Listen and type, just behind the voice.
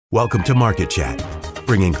Welcome to Market Chat,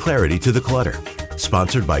 bringing clarity to the clutter.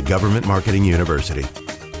 Sponsored by Government Marketing University.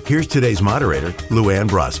 Here's today's moderator, Luann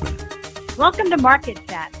Brossman. Welcome to Market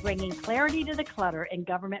Chat, bringing clarity to the clutter in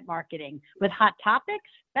government marketing with hot topics,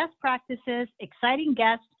 best practices, exciting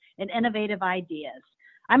guests, and innovative ideas.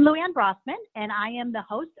 I'm Luann Brossman, and I am the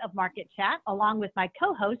host of Market Chat, along with my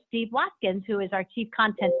co-host, Steve Watkins, who is our Chief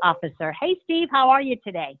Content Officer. Hey, Steve, how are you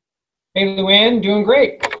today? Hey, Luann, doing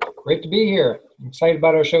great. Great to be here. I'm excited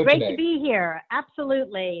about our show today. Great to be here.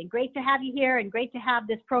 Absolutely. Great to have you here and great to have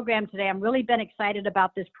this program today. I'm really been excited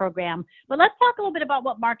about this program. But let's talk a little bit about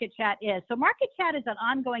what Market Chat is. So Market Chat is an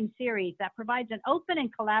ongoing series that provides an open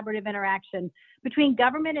and collaborative interaction between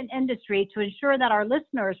government and industry to ensure that our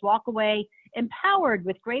listeners walk away empowered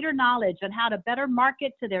with greater knowledge on how to better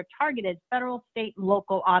market to their targeted federal, state, and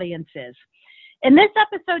local audiences. In this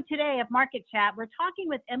episode today of Market Chat, we're talking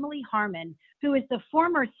with Emily Harman, who is the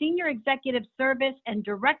former Senior Executive Service and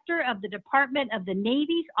Director of the Department of the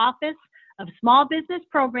Navy's Office of Small Business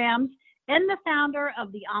Programs and the founder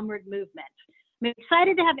of the Onward Movement. I'm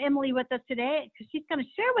excited to have Emily with us today because she's going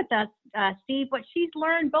to share with us, Steve, what she's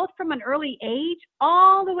learned both from an early age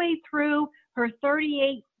all the way through her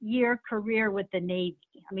 38-year career with the Navy.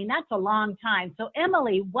 I mean, that's a long time. So,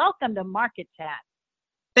 Emily, welcome to Market Chat.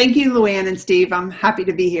 Thank you, Luann and Steve. I'm happy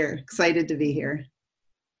to be here, excited to be here.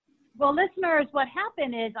 Well, listeners, what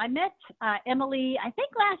happened is I met Emily, I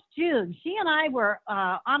think last June. She and I were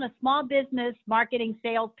on a small business marketing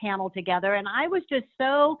sales panel together, and I was just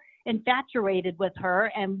so infatuated with her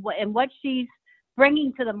and what she's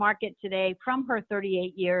bringing to the market today from her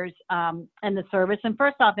 38 years in the service. And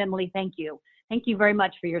first off, Emily, thank you. Thank you very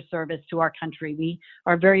much for your service to our country. We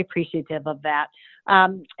are very appreciative of that.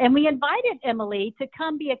 And we invited Emily to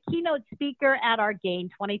come be a keynote speaker at our GAIN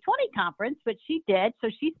 2020 conference, which she did. So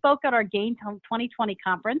she spoke at our GAIN 2020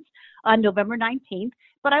 conference on November 19th.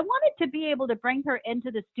 But I wanted to be able to bring her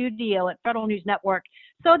into the studio at Federal News Network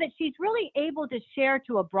so that she's really able to share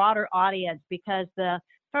to a broader audience, because the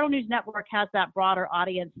Federal News Network has that broader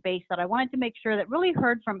audience base that I wanted to make sure that really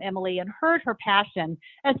heard from Emily and heard her passion,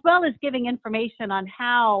 as well as giving information on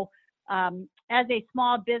how, as a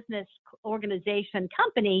small business organization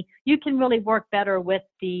company, you can really work better with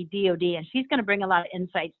the DoD. And she's going to bring a lot of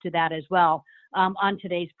insights to that as well on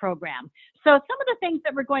today's program. So some of the things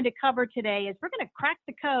that we're going to cover today is we're going to crack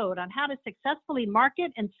the code on how to successfully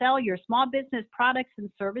market and sell your small business products and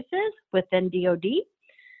services within DoD.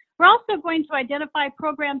 We're also going to identify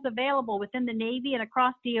programs available within the Navy and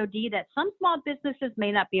across DoD that some small businesses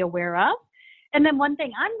may not be aware of. And then one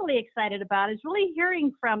thing I'm really excited about is really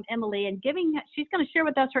hearing from Emily and she's going to share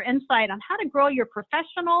with us her insight on how to grow your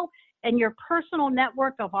professional and your personal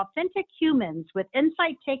network of authentic humans with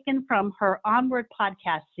insight taken from her Onward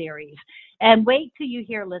podcast series. And wait till you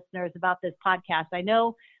hear, listeners, about this podcast. I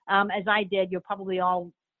know, as I did, you'll probably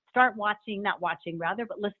all start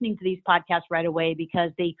listening to these podcasts right away,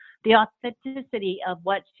 because the authenticity of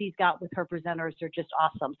what she's got with her presenters are just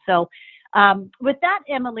awesome. So with that,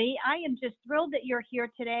 Emily, I am just thrilled that you're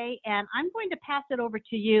here today, and I'm going to pass it over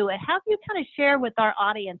to you and have you kind of share with our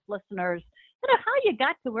audience listeners, how you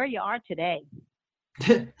got to where you are today.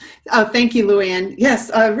 Thank you, Luann. Yes,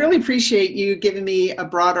 I really appreciate you giving me a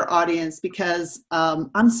broader audience, because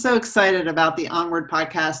I'm so excited about the Onward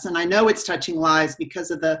podcast, and I know it's touching lives because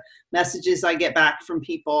of the messages I get back from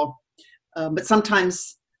people. But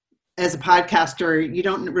sometimes as a podcaster, you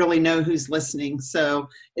don't really know who's listening. So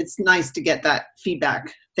it's nice to get that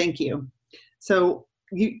feedback. Thank you. So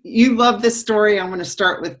you love this story. I'm going to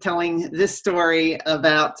start with telling this story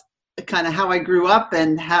about kind of how I grew up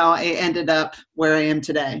and how I ended up where I am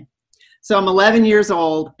today. So I'm 11 years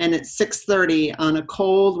old, and it's 6:30 on a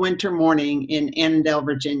cold winter morning in Annandale,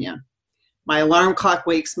 Virginia. My alarm clock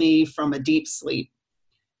wakes me from a deep sleep,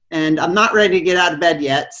 and I'm not ready to get out of bed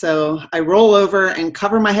yet. So I roll over and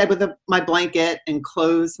cover my head with my blanket and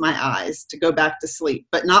close my eyes to go back to sleep,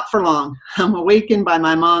 but not for long. I'm awakened by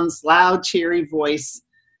my mom's loud, cheery voice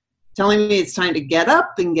telling me it's time to get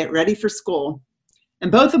up and get ready for school.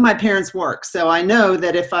 And both of my parents work, so I know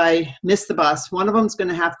that if I miss the bus, one of them's going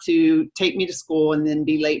to have to take me to school and then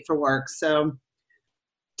be late for work. So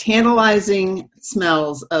tantalizing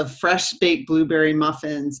smells of fresh baked blueberry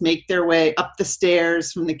muffins make their way up the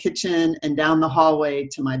stairs from the kitchen and down the hallway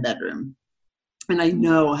to my bedroom. And I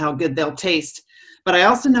know how good they'll taste, but I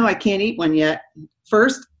also know I can't eat one yet.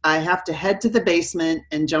 First, I have to head to the basement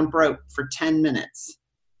and jump rope for 10 minutes.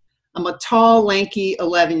 I'm a tall, lanky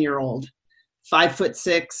 11-year-old.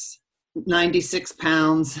 5'6", 96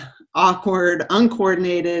 pounds, awkward,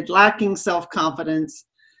 uncoordinated, lacking self-confidence.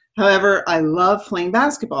 However, I love playing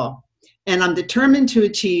basketball. And I'm determined to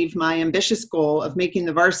achieve my ambitious goal of making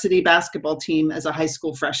the varsity basketball team as a high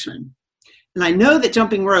school freshman. And I know that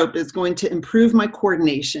jumping rope is going to improve my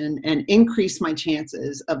coordination and increase my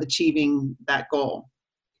chances of achieving that goal.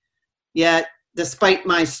 Yet, despite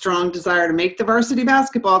my strong desire to make the varsity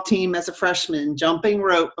basketball team as a freshman, jumping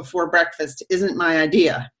rope before breakfast isn't my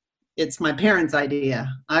idea. It's my parents' idea.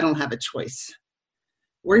 I don't have a choice.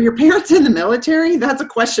 Were your parents in the military? That's a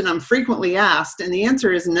question I'm frequently asked, and the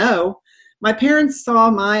answer is no. My parents saw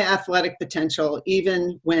my athletic potential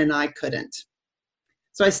even when I couldn't.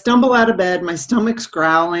 So I stumble out of bed, my stomach's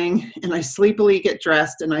growling, and I sleepily get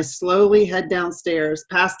dressed, and I slowly head downstairs,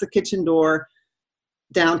 past the kitchen door,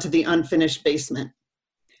 down to the unfinished basement.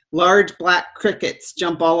 Large black crickets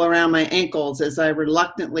jump all around my ankles as I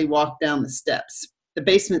reluctantly walk down the steps. The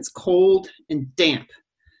basement's cold and damp,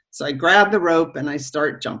 so I grab the rope and I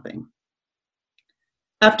start jumping.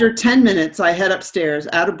 After 10 minutes, I head upstairs,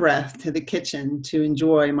 out of breath, to the kitchen to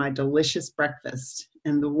enjoy my delicious breakfast,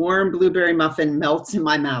 and the warm blueberry muffin melts in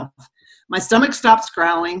my mouth. My stomach stops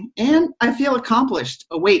growling, and I feel accomplished,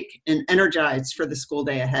 awake, and energized for the school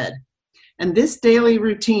day ahead. And this daily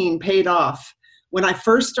routine paid off. When I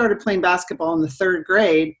first started playing basketball in the 3rd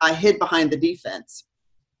grade, I hid behind the defense.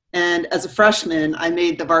 And as a freshman, I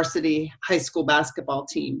made the varsity high school basketball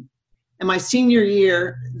team. And my senior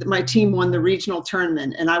year, my team won the regional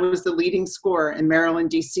tournament, and I was the leading scorer in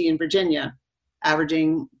Maryland, DC, and Virginia,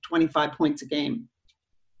 averaging 25 points a game.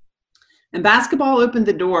 And basketball opened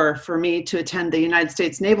the door for me to attend the United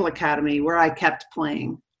States Naval Academy, where I kept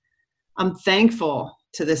playing. I'm thankful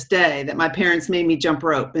to this day that my parents made me jump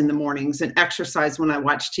rope in the mornings and exercise when I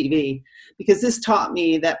watch TV, because this taught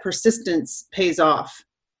me that persistence pays off.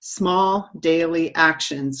 Small daily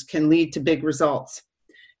actions can lead to big results.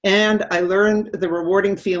 And I learned the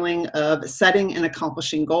rewarding feeling of setting and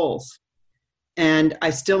accomplishing goals. And I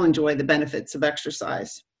still enjoy the benefits of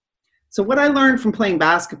exercise. So what I learned from playing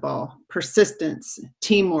basketball, persistence,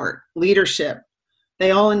 teamwork, leadership, they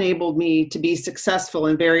all enabled me to be successful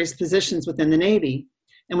in various positions within the Navy.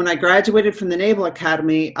 And when I graduated from the Naval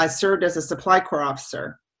Academy, I served as a supply corps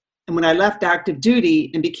officer. And when I left active duty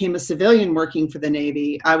and became a civilian working for the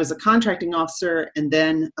Navy, I was a contracting officer and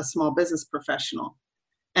then a small business professional.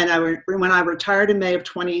 And when I retired in May of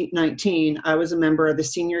 2019, I was a member of the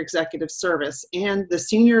Senior Executive Service and the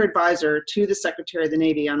Senior Advisor to the Secretary of the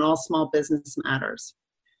Navy on all small business matters.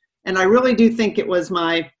 And I really do think it was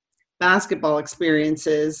my basketball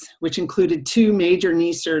experiences, which included 2 major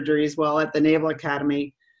knee surgeries while at the Naval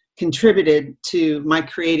Academy, contributed to my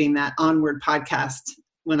creating that Onward podcast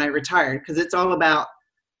when I retired, because it's all about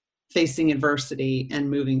facing adversity and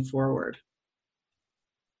moving forward.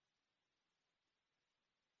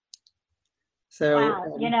 So,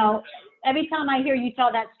 wow, you know, every time I hear you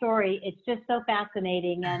tell that story, it's just so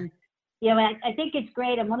fascinating. And, you know, I think it's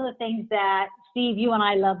great. And one of the things that Steve, you and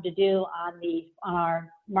I love to do on our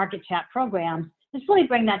Market Chat programs is really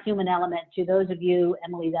bring that human element to those of you,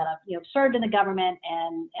 Emily, that have served in the government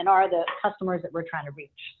and are the customers that we're trying to reach.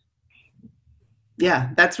 Yeah,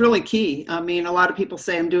 that's really key. I mean, a lot of people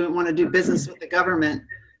say want to do business with the government,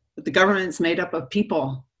 but the government's made up of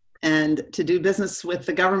people. And to do business with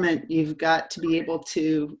the government, you've got to be able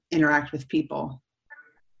to interact with people.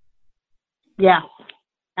 Yeah,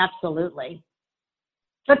 absolutely.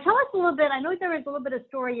 So tell us a little bit. I know there was a little bit of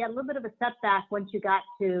story. You had a little bit of a setback once you got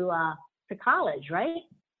to college, right?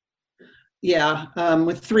 Yeah,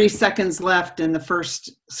 with 3 seconds left in the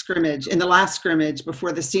last scrimmage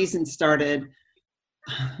before the season started,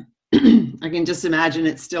 I can just imagine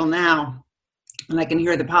it still now, and I can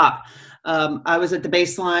hear the pop. I was at the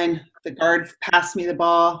baseline, the guard passed me the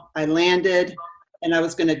ball, I landed, and I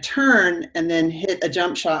was going to turn and then hit a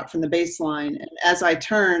jump shot from the baseline. And as I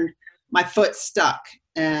turned, my foot stuck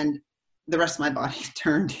and the rest of my body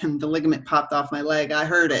turned and the ligament popped off my leg. I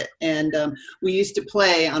heard it. And we used to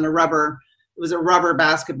play on it was a rubber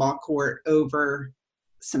basketball court over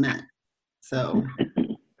cement. So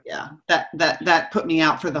yeah, that put me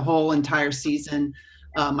out for the whole entire season.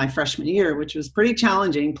 My freshman year, which was pretty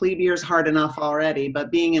challenging. Plebe year's hard enough already,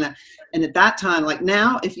 but being and at that time, like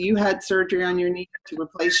now, if you had surgery on your knee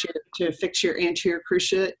to fix your anterior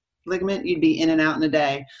cruciate ligament, you'd be in and out in a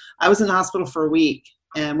day. I was in the hospital for a week,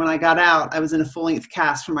 and when I got out, I was in a full-length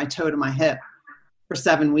cast from my toe to my hip for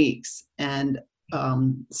 7 weeks, and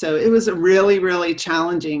so it was a really, really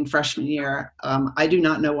challenging freshman year. I do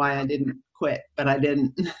not know why I didn't quit, but I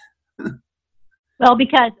didn't. Well,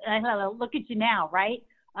 because look at you now, right?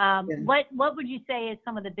 Yeah. What would you say is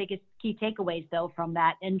some of the biggest key takeaways, though, from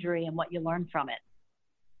that injury and what you learned from it?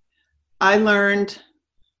 I learned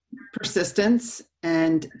persistence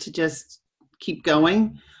and to just keep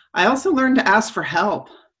going. I also learned to ask for help.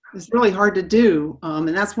 It's really hard to do. And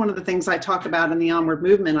that's one of the things I talk about in the Onward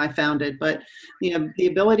Movement I founded. But, the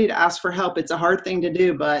ability to ask for help, it's a hard thing to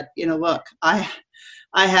do. But, look,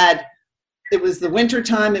 it was the winter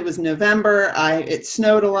time. It was November. It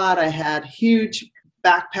snowed a lot. I had huge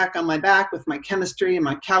backpack on my back with my chemistry and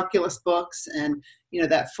my calculus books and,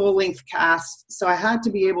 that full length cast. So I had to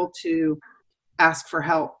be able to ask for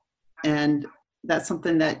help. And that's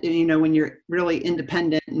something that, when you're really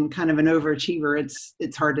independent and kind of an overachiever,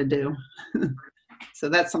 it's hard to do. So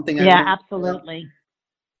that's something I learned. Absolutely.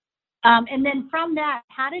 And then from that,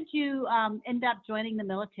 how did you end up joining the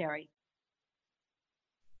military?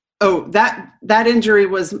 Oh, that injury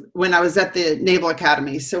was when I was at the Naval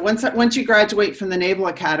Academy. So once you graduate from the Naval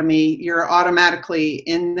Academy, you're automatically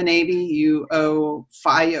in the Navy. You owed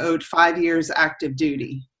 5 years active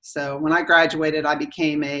duty. So when I graduated, I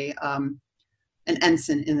became an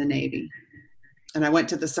ensign in the Navy. And I went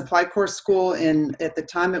to the Supply Corps School at the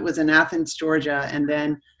time it was in Athens, Georgia. And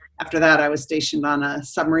then after that, I was stationed on a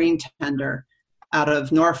submarine tender out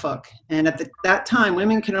of Norfolk. And at that time,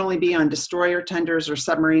 women could only be on destroyer tenders or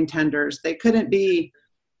submarine tenders. They couldn't be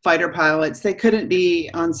fighter pilots. They couldn't be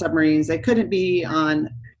on submarines. They couldn't be on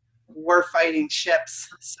war-fighting ships.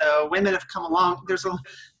 So women have come along.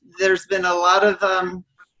 There's been a lot of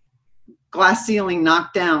glass ceiling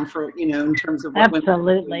knocked down for, in terms of what women do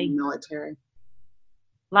in the military.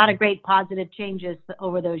 A lot of great positive changes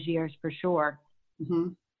over those years for sure. Mm-hmm.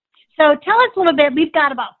 So tell us a little bit. We've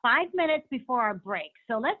got about 5 minutes before our break.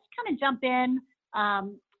 So let's kind of jump in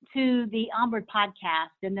to the Onward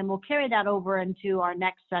podcast, and then we'll carry that over into our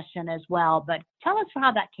next session as well. But tell us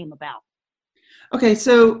how that came about. Okay,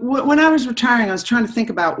 so when I was retiring, I was trying to think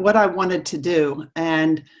about what I wanted to do.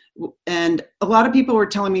 And a lot of people were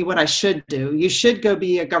telling me what I should do. You should go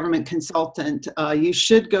be a government consultant. You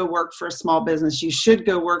should go work for a small business. You should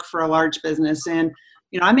go work for a large business. And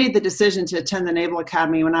I made the decision to attend the Naval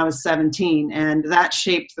Academy when I was 17, and that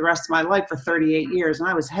shaped the rest of my life for 38 years. And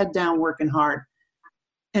I was head down working hard.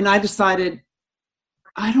 And I decided,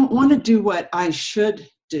 I don't want to do what I should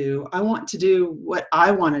do. I want to do what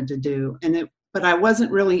I wanted to do. But I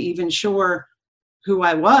wasn't really even sure who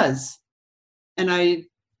I was. And I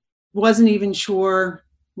wasn't even sure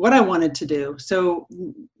what I wanted to do. So,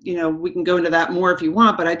 we can go into that more if you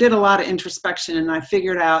want, but I did a lot of introspection and I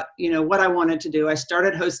figured out, what I wanted to do. I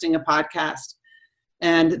started hosting a podcast,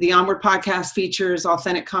 and the Onward podcast features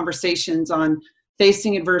authentic conversations on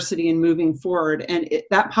facing adversity and moving forward. And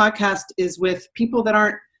that podcast is with people that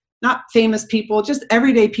aren't not famous people, just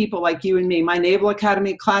everyday people like you and me, my Naval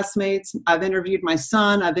Academy classmates. I've interviewed my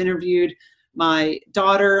son. I've interviewed my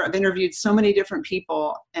daughter. I've interviewed so many different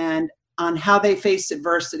people and on how they faced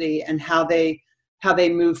adversity and how they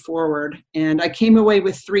move forward. And I came away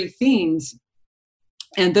with 3 themes.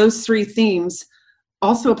 And those 3 themes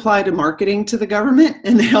also apply to marketing to the government,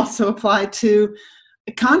 and they also apply to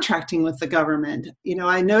contracting with the government.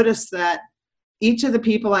 I noticed that each of the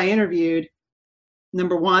people I interviewed,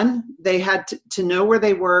 number one, they had to know where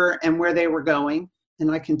they were and where they were going.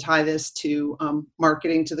 And I can tie this to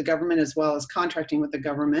marketing to the government as well as contracting with the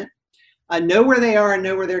government. Know where they are and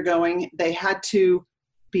know where they're going. They had to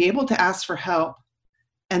be able to ask for help,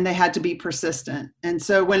 and they had to be persistent. And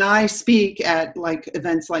so when I speak at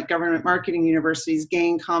events like Government Marketing University's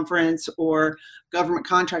GAIN conference or government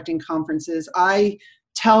contracting conferences, I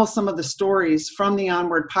tell some of the stories from the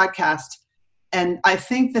Onward podcast. And I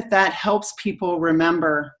think that helps people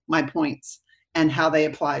remember my points and how they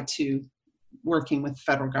apply to working with the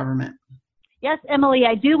federal government. Yes, Emily,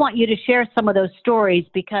 I do want you to share some of those stories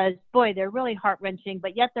because, boy, they're really heart-wrenching,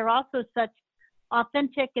 but yet they're also such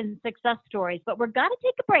authentic and success stories. But we're got to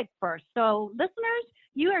take a break first. So, listeners,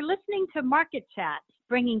 you are listening to Market Chat,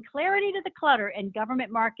 bringing clarity to the clutter in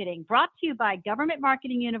government marketing, brought to you by Government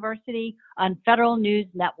Marketing University on Federal News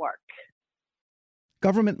Network.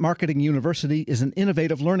 Government Marketing University is an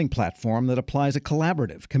innovative learning platform that applies a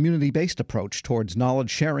collaborative, community-based approach towards knowledge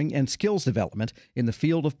sharing and skills development in the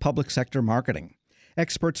field of public sector marketing.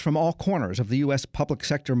 Experts from all corners of the U.S. public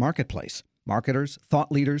sector marketplace, marketers,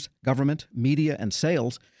 thought leaders, government, media, and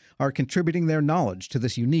sales are contributing their knowledge to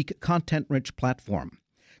this unique, content-rich platform.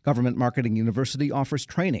 Government Marketing University offers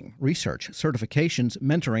training, research, certifications,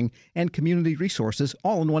 mentoring, and community resources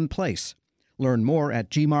all in one place. Learn more at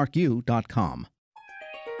gmarku.com.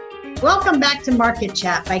 Welcome back to Market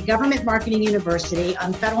Chat by Government Marketing University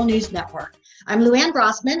on Federal News Network. I'm Luann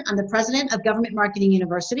Brossman. I'm the president of Government Marketing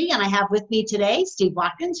University, and I have with me today Steve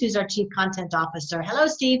Watkins, who's our Chief Content Officer. Hello,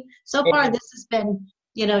 Steve. So far, this has been,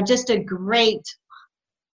 just a great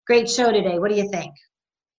show today. What do you think?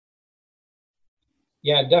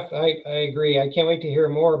 Yeah, definitely. I agree. I can't wait to hear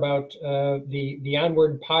more about the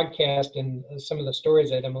Onward podcast and some of the stories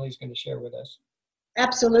that Emily's going to share with us.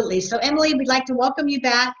 Absolutely. So Emily, we'd like to welcome you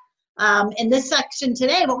back. In this section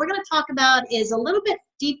today, what we're going to talk about is a little bit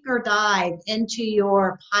deeper dive into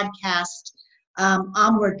your podcast,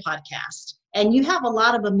 Onward podcast. And you have a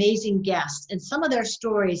lot of amazing guests and some of their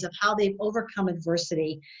stories of how they've overcome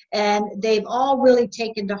adversity. And they've all really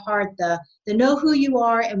taken to heart the know who you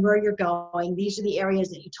are and where you're going. These are the areas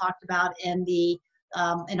that you talked about in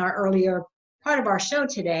our earlier part of our show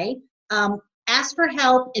today. Ask for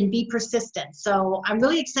help and be persistent. So I'm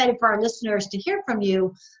really excited for our listeners to hear from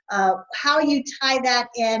you how you tie that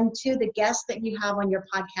into the guests that you have on your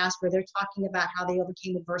podcast, where they're talking about how they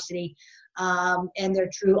overcame adversity and their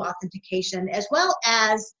true authentication, as well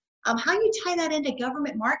as how you tie that into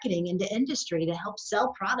government marketing, into industry to help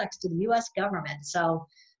sell products to the U.S. government. So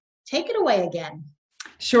take it away again.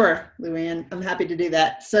 Sure, Luann, I'm happy to do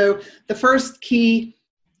that. So the first key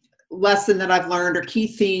lesson that I've learned, or key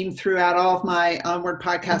theme throughout all of my Onward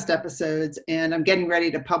podcast episodes, and I'm getting ready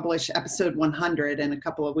to publish episode 100 in a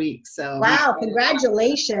couple of weeks. So wow,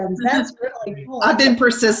 congratulations. That's really cool. I've been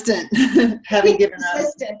persistent, haven't given up.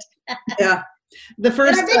 Yeah. The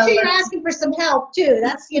first, and I bet you're asking for some help too.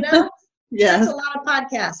 That's, yes. That's a lot of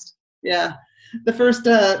podcasts. Yeah. The first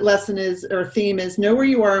lesson is, or theme is, know where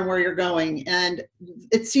you are and where you're going. And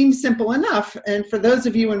it seems simple enough. And for those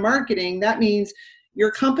of you in marketing, that means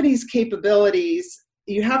your company's capabilities.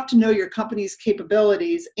 You have to know your company's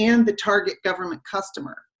capabilities and the target government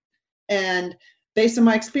customer. And based on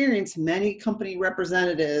my experience, many company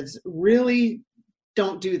representatives really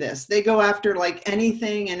don't do this. They go after like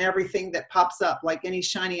anything and everything that pops up, like any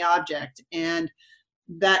shiny object. And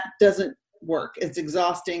that doesn't work. It's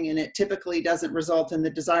exhausting, and it typically doesn't result in the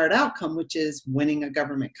desired outcome, which is winning a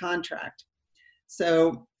government contract.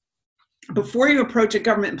 So before you approach a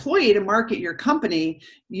government employee to market your company,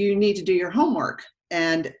 you need to do your homework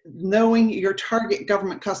and knowing your target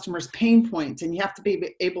government customers' pain points. And you have to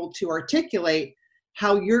be able to articulate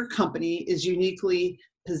how your company is uniquely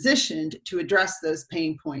positioned to address those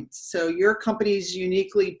pain points. So your company's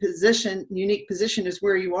unique position is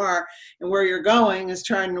where you are, and where you're going is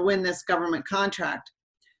trying to win this government contract.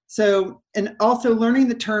 So, and also learning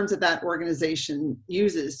the terms that that organization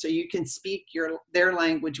uses so you can speak their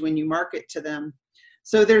language when you market to them.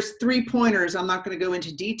 So there's 3 pointers. I'm not going to go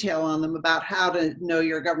into detail on them about how to know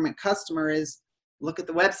your government customer. Is look at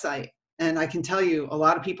the website. And I can tell you, a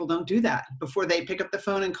lot of people don't do that. Before they pick up the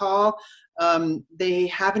phone and call, they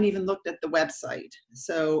haven't even looked at the website.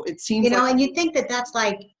 So it seems and you think that that's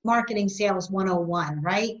like marketing sales 101,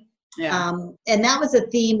 right? Yeah. And that was a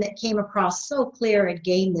theme that came across so clear at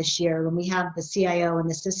GAIN this year when we had the CIO and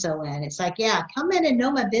the CISO in. It's like, yeah, come in and know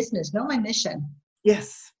my business, know my mission.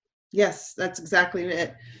 Yes, that's exactly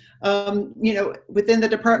it. Within the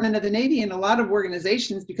Department of the Navy and a lot of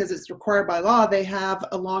organizations, because it's required by law, they have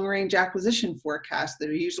a long-range acquisition forecast that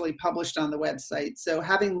are usually published on the website. So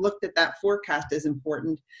having looked at that forecast is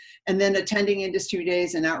important. And then attending industry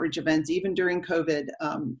days and outreach events, even during COVID.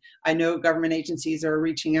 I know government agencies are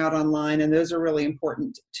reaching out online, and those are really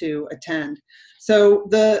important to attend. So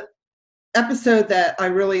the episode that I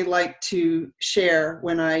really like to share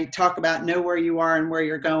when I talk about know where you are and where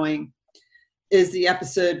you're going is the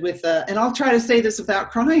episode with, and I'll try to say this without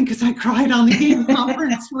crying because I cried on the GAIN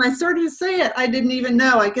conference. When I started to say it, I didn't even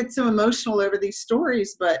know. I get so emotional over these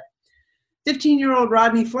stories, but 15-year-old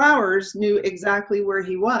Rodney Flowers knew exactly where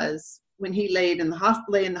he was when he lay in the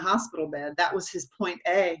hospital bed. That was his point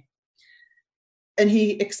A. And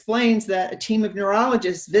he explains that a team of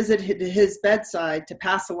neurologists visited his bedside to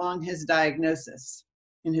pass along his diagnosis.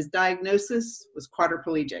 And his diagnosis was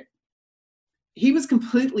quadriplegic. He was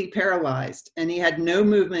completely paralyzed, and he had no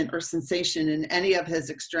movement or sensation in any of his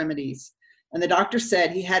extremities. And the doctor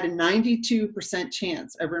said he had a 92%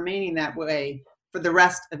 chance of remaining that way for the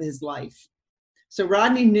rest of his life. So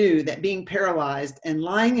Rodney knew that being paralyzed and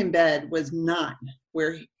lying in bed was not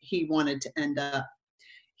where he wanted to end up.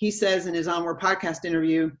 He says in his Onward podcast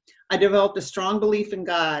interview, I developed a strong belief in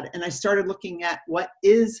God, and I started looking at what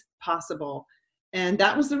is possible. And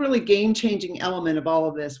that was the really game-changing element of all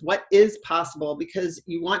of this. What is possible? Because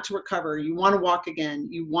you want to recover, you want to walk again,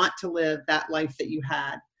 you want to live that life that you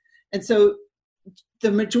had. And so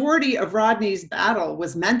the majority of Rodney's battle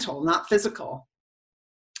was mental, not physical.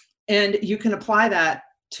 And you can apply that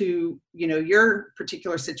to, your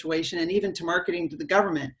particular situation, and even to marketing to the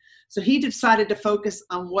government. So he decided to focus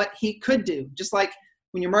on what he could do. Just like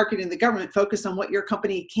when you're marketing the government, focus on what your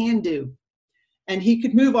company can do. And he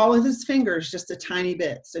could move all of his fingers just a tiny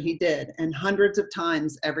bit. So he did. And hundreds of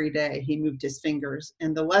times every day he moved his fingers.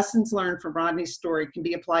 And the lessons learned from Rodney's story can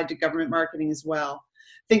be applied to government marketing as well.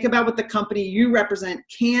 Think about what the company you represent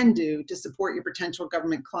can do to support your potential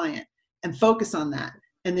government client and focus on that.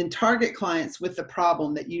 And then target clients with the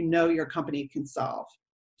problem that you know your company can solve.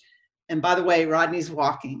 And by the way, Rodney's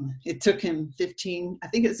walking. It took him 15, I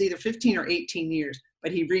think it was either 15 or 18 years,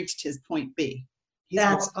 but he reached his point B.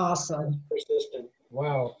 That's awesome. Persistent.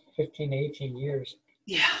 Wow, 15, 18 years.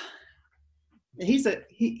 Yeah. He's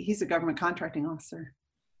a government contracting officer.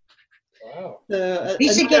 Wow.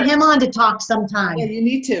 We should get him on to talk sometime. Yeah, you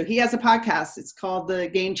need to. He has a podcast. It's called the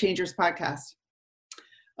Game Changers Podcast.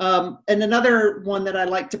 And another one that I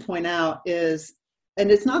like to point out is, and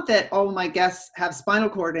it's not that all of my guests have spinal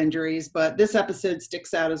cord injuries, but this episode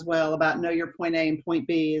sticks out as well about know your point A and point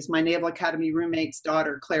B, is my Naval Academy roommate's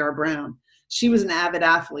daughter, Clara Brown. She was an avid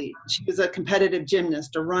athlete. She was a competitive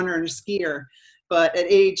gymnast, a runner, and a skier. But at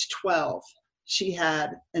age 12, she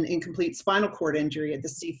had an incomplete spinal cord injury at the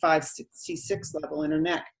C5, C6 level in her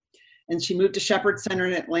neck. And she moved to Shepherd Center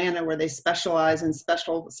in Atlanta, where they specialize in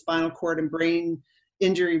special spinal cord and brain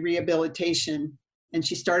injury rehabilitation. And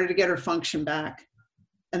she started to get her function back.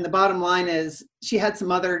 And the bottom line is, she had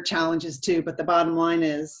some other challenges too, but the bottom line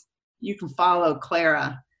is, you can follow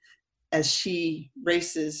Clara as she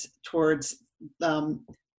races towards the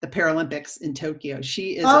Paralympics in Tokyo.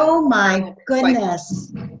 She is my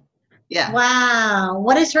goodness. Yeah. Wow.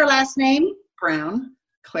 What is her last name? Brown,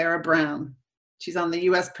 Clara Brown. She's on the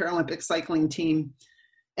U.S. Paralympic cycling team.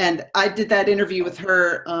 And I did that interview with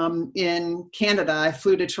her in Canada. I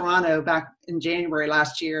flew to Toronto back in January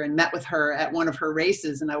last year and met with her at one of her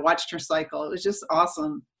races, and I watched her cycle. It was just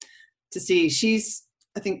awesome to see.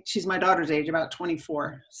 I think she's my daughter's age, about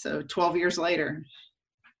 24. So 12 years later.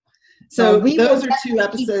 So those are two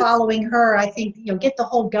episodes. Keep following her. I think, get the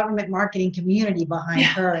whole government marketing community behind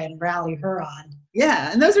her and rally her on.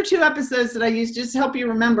 Yeah, and those are two episodes that I use just to help you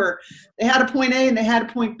remember. They had a point A and they had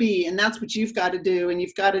a point B, and that's what you've got to do. And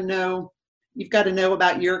you've got to know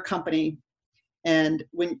about your company and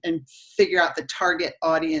figure out the target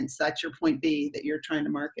audience. That's your point B that you're trying to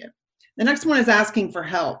market. The next one is asking for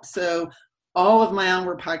help. So all of my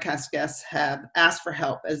Onward podcast guests have asked for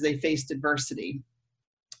help as they faced adversity.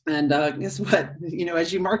 And guess what?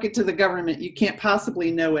 As you market to the government, you can't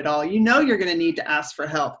possibly know it all. You're going to need to ask for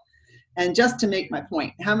help. And just to make my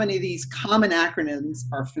point, how many of these common acronyms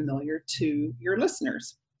are familiar to your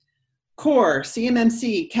listeners? CORE,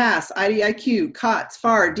 CMMC, CAS, IDIQ, COTS,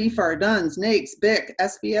 FAR, DFAR, DUNS, NAICS, BIC,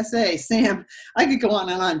 SBSA, SAM. I could go on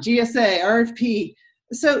and on, GSA, RFP.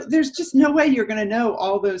 So there's just no way you're going to know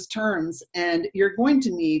all those terms, and you're going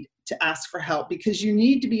to need to ask for help because you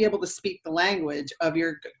need to be able to speak the language of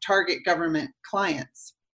your target government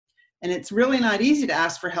clients. And it's really not easy to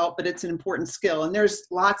ask for help, but it's an important skill. And there's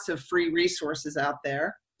lots of free resources out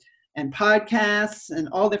there and podcasts and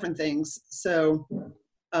all different things. So,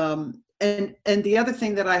 and the other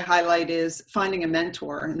thing that I highlight is finding a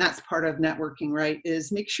mentor. And that's part of networking, right?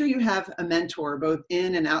 Is make sure you have a mentor both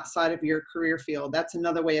in and outside of your career field. That's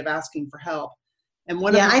another way of asking for help. And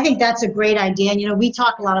I think that's a great idea. And, we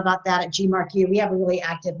talk a lot about that at GMARQ. We have a really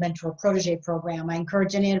active mentor protege program. I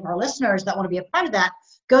encourage any of our listeners that want to be a part of that,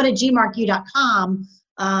 go to gmarq.com.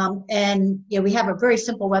 And we have a very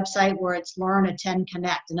simple website where it's Learn, Attend,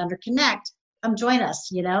 Connect. And under Connect, come join us.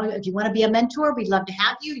 If you want to be a mentor, we'd love to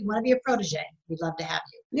have you. You want to be a protege, we'd love to have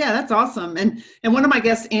you. Yeah, that's awesome. And one of my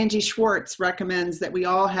guests, Angie Schwartz, recommends that we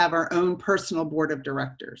all have our own personal board of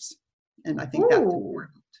directors. And I think that's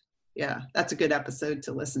important. Yeah, that's a good episode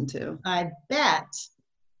to listen to. I bet.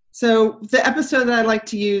 So the episode that I like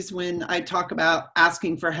to use when I talk about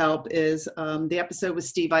asking for help is the episode with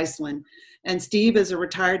Steve Iceland. And Steve is a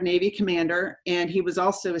retired Navy commander, and he was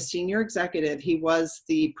also a senior executive. He was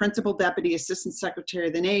the Principal Deputy Assistant Secretary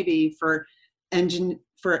of the Navy for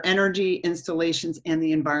Energy, Installations, and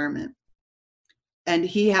the Environment. And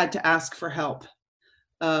he had to ask for help.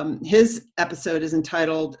 His episode is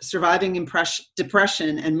entitled Surviving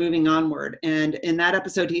Depression and Moving Onward. And in that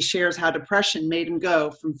episode, he shares how depression made him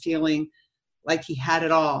go from feeling like he had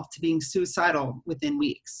it all to being suicidal within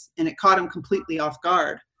weeks. And it caught him completely off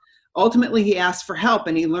guard. Ultimately, he asked for help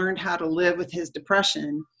and he learned how to live with his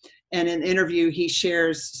depression. And in an interview, he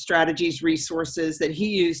shares strategies, resources that he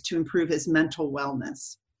used to improve his mental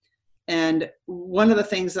wellness. And one of the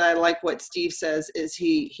things that I like what Steve says is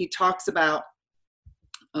he talks about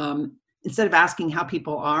instead of asking how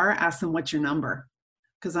people are, ask them what's your number.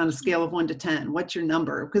 Because on a scale of 1 to 10, what's your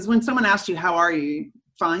number? Because when someone asks you, how are you?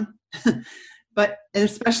 Fine. But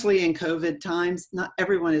especially in COVID times, not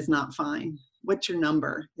everyone is not fine. What's your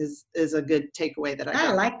number is a good takeaway that I got.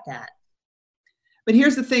 I like that. But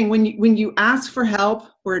here's the thing, when you ask for help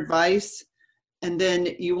or advice and then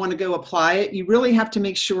you want to go apply it, you really have to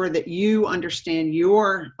make sure that you understand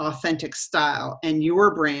your authentic style and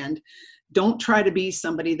your brand. Don't try to be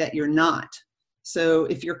somebody that you're not. So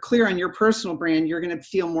if you're clear on your personal brand, you're going to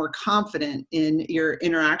feel more confident in your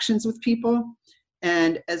interactions with people.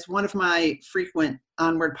 And as one of my frequent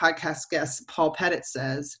Onward podcast guests, Paul Pettit,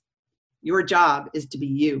 says, your job is to be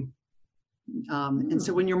you. And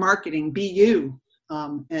so when you're marketing, be you,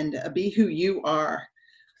 and be who you are.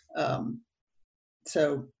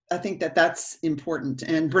 So I think that that's important.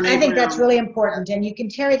 And Brene I think Brown, that's really important. And you can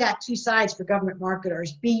carry that two sides for government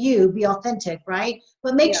marketers. Be you, be authentic, right?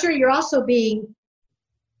 But make sure you're also being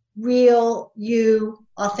real, you,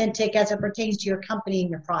 authentic as it pertains to your company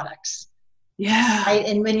and your products. Yeah. Right?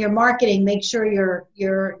 And when you're marketing, make sure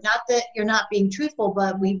you're not that you're not being truthful,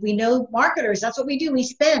 but we know marketers, that's what we do. We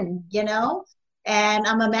spin, And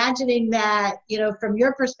I'm imagining that, from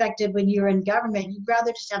your perspective, when you're in government, you'd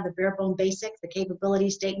rather just have the bare bone basics, the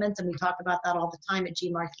capability statements. And we talk about that all the time at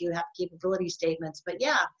GMARQ, have capability statements. But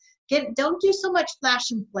yeah, don't do so much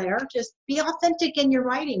flash and flare. Just be authentic in your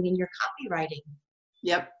writing, in your copywriting.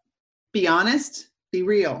 Yep. Be honest, be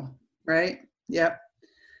real, right? Yep.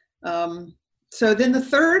 So then the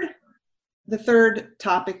third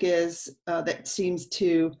topic is that seems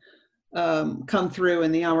to come through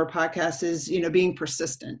in the Onward podcast is, being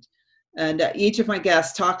persistent. And each of my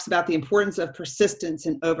guests talks about the importance of persistence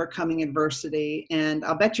in overcoming adversity. And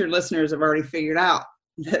I'll bet your listeners have already figured out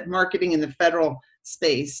that marketing in the federal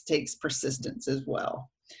space takes persistence as well.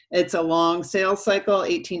 It's a long sales cycle,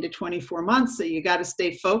 18 to 24 months. So you got to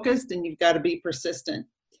stay focused and you've got to be persistent.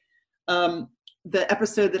 The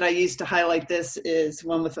episode that I used to highlight this is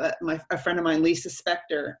one with a friend of mine, Lisa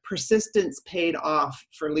Spector. Persistence paid off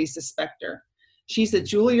for Lisa Spector. She's a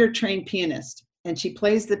Juilliard-trained pianist, and she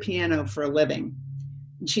plays the piano for a living.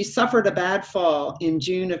 And she suffered a bad fall in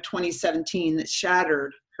June of 2017 that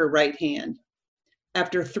shattered her right hand.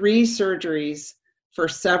 After 3 surgeries for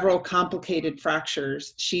several complicated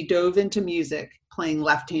fractures, she dove into music, playing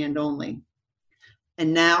left hand only.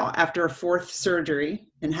 And now, after a 4th surgery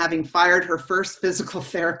and having fired her first physical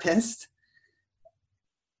therapist,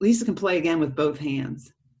 Lisa can play again with both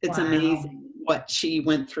hands. It's amazing what she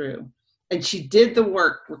went through. And she did the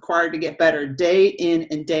work required to get better day in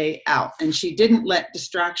and day out. And she didn't let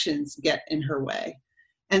distractions get in her way.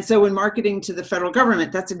 And so when marketing to the federal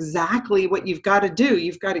government, that's exactly what you've got to do.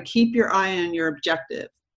 You've got to keep your eye on your objective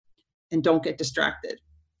and don't get distracted.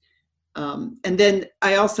 And then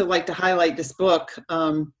I also like to highlight this book,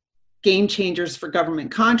 Game Changers for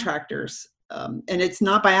Government Contractors. And it's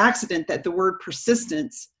not by accident that the word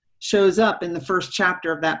persistence shows up in the first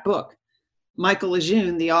chapter of that book. Michael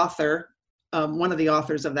Lejeune, the author, one of the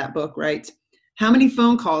authors of that book, writes, "How many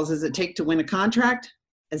phone calls does it take to win a contract?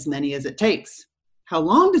 As many as it takes. How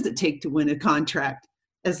long does it take to win a contract?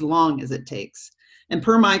 As long as it takes." And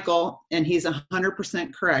per Michael, and he's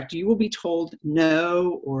 100% correct, you will be told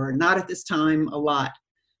no or not at this time a lot.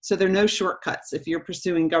 So there are no shortcuts. If you're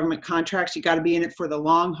pursuing government contracts, you got to be in it for the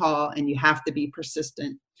long haul and you have to be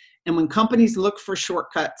persistent. And when companies look for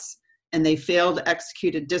shortcuts and they fail to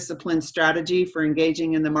execute a disciplined strategy for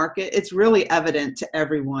engaging in the market, it's really evident to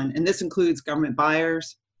everyone. And this includes government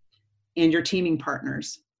buyers and your teaming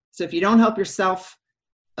partners. So if you don't help yourself,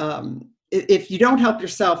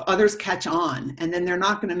 others catch on, and then they're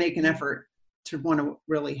not going to make an effort to want to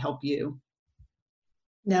really help you.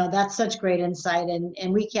 No, that's such great insight,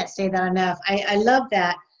 and we can't say that enough. I love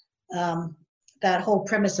that that whole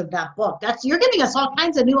premise of that book. You're giving us all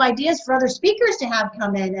kinds of new ideas for other speakers to have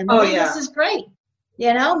come in, and this is great.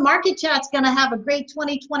 Market Chat's going to have a great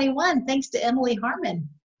 2021 thanks to Emily Harman.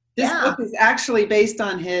 This book is actually based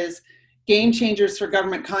on his Game Changers for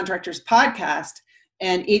Government Contractors podcast.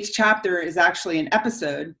 And each chapter is actually an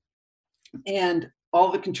episode, and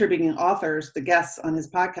all the contributing authors, the guests on his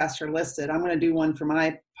podcast, are listed. I'm going to do one for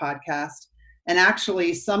my podcast. And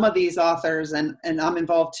actually, some of these authors, and I'm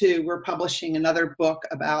involved too, we're publishing another book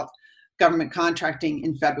about government contracting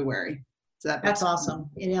in February. So that's awesome.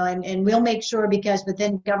 And we'll make sure, because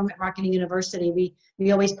within Government Marketing University,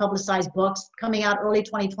 we always publicize books. Coming out early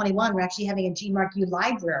 2021, we're actually having a GMARQ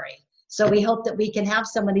library. So we hope that we can have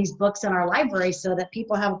some of these books in our library so that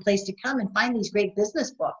people have a place to come and find these great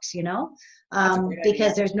business books,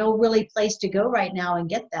 because there's no really place to go right now and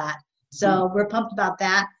get that. So we're pumped about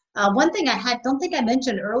that. One thing don't think I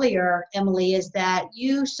mentioned earlier, Emily, is that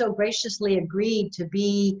you so graciously agreed to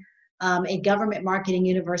be a Government Marketing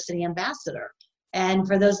University ambassador. And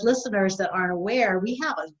for those listeners that aren't aware, we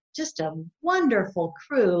have a just a wonderful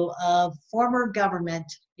crew of former government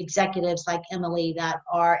executives like Emily that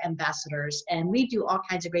are ambassadors, and we do all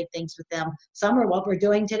kinds of great things with them. Some are what we're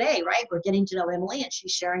doing today, right? We're getting to know Emily and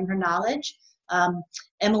she's sharing her knowledge.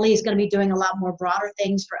 Emily is going to be doing a lot more broader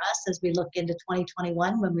things for us as we look into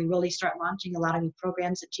 2021 when we really start launching a lot of new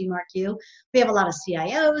programs at GMARQ. We have a lot of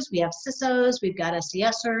CIOs, we have CISOs, we've got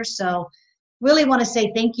SESers. So really want to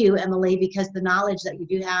say thank you, Emily, because the knowledge that you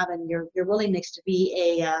do have and your willingness to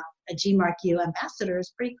be a GMARQ ambassador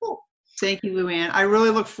is pretty cool. Thank you, Luann. I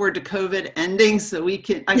really look forward to COVID ending so I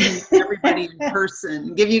can meet everybody in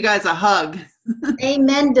person, give you guys a hug.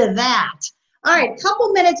 Amen to that. All right, a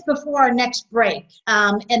couple minutes before our next break.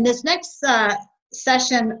 In this next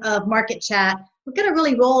session of Market Chat, we're going to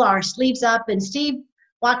really roll our sleeves up, and Steve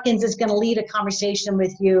Watkins is going to lead a conversation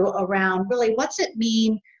with you around really what's it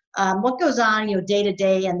mean, what goes on, day to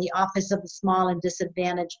day in the Office of the Small and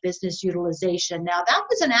Disadvantaged Business Utilization. Now, that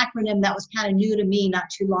was an acronym that was kind of new to me not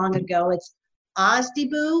too long ago. It's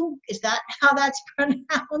OSDBU. Is that how that's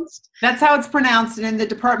pronounced? That's how it's pronounced. And in the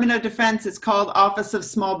Department of Defense, it's called Office of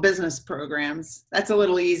Small Business Programs. That's a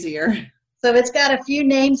little easier. So it's got a few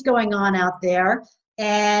names going on out there.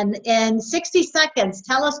 And in 60 seconds,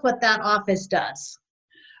 tell us what that office does.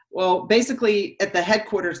 Well, basically at the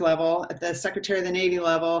headquarters level, at the Secretary of the Navy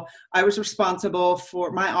level, my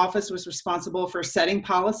office was responsible for setting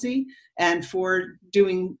policy and for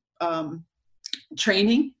doing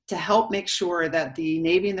training to help make sure that the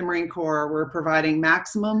Navy and the Marine Corps were providing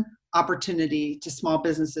maximum opportunity to small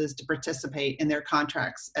businesses to participate in their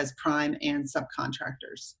contracts as prime and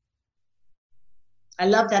subcontractors. I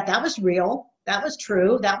love that. That was real. That was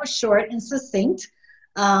true. That was short and succinct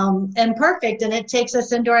and perfect. And it takes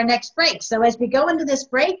us into our next break. So as we go into this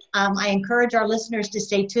break, I encourage our listeners to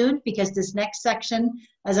stay tuned because this next section,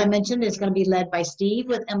 as I mentioned, is going to be led by Steve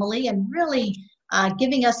with Emily and really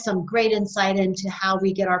giving us some great insight into how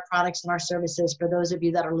we get our products and our services for those of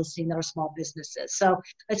you that are listening that are small businesses. So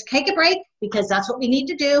let's take a break because that's what we need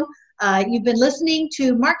to do. You've been listening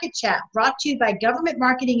to Market Chat brought to you by Government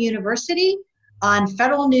Marketing University on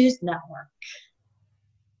Federal News Network.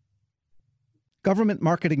 Government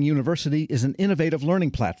Marketing University is an innovative learning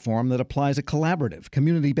platform that applies a collaborative,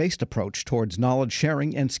 community-based approach towards knowledge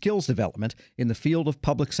sharing and skills development in the field of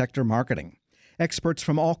public sector marketing. Experts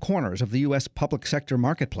from all corners of the U.S. public sector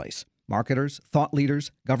marketplace, marketers, thought leaders,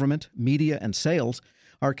 government, media, and sales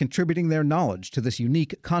are contributing their knowledge to this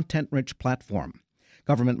unique, content-rich platform.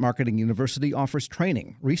 Government Marketing University offers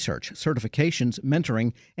training, research, certifications,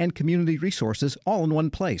 mentoring, and community resources all in one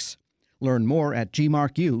place. Learn more at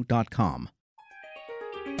gmarku.com.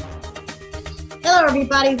 Hello,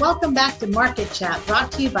 everybody. Welcome back to Market Chat,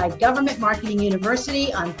 brought to you by Government Marketing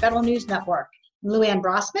University on Federal News Network. I'm Luann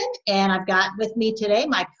Brossman, and I've got with me today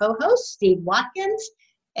my co-host, Steve Watkins,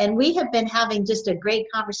 and we have been having just a great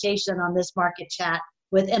conversation on this Market Chat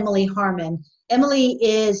with Emily Harman. Emily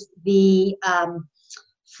is the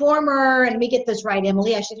former, and let me get this right,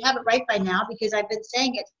 Emily, I should have it right by now because I've been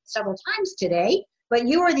saying it several times today, but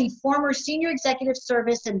you are the former Senior Executive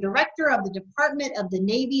Service and Director of the Department of the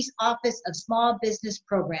Navy's Office of Small Business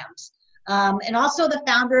Programs. And also the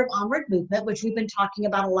founder of Onward Movement, which we've been talking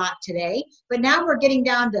about a lot today. But now we're getting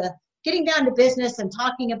down to business and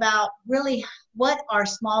talking about really what our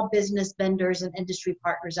small business vendors and industry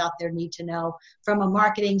partners out there need to know from a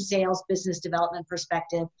marketing, sales, business development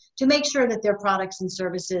perspective to make sure that their products and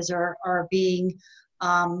services are being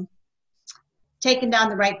taken down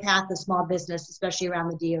the right path of small business, especially around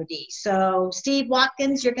the DoD. So Steve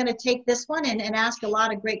Watkins, you're going to take this one and ask a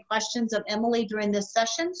lot of great questions of Emily during this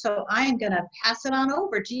session. So I am going to pass it on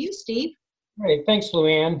over to you, Steve. Great, thanks,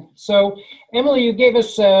 Luann. So Emily, you gave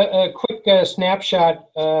us a quick snapshot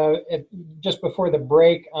just before the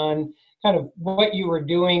break on kind of what you were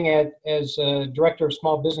doing as Director of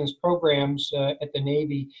Small Business Programs at the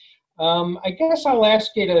Navy. I guess I'll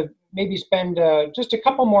ask you to maybe spend just a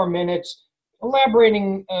couple more minutes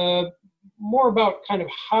elaborating more about kind of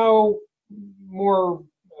how more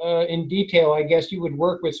in detail, I guess, you would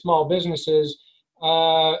work with small businesses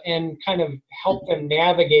and kind of help them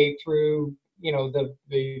navigate through,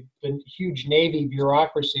 the huge Navy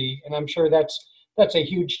bureaucracy. And I'm sure that's a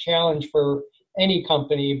huge challenge for any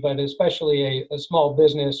company, but especially a small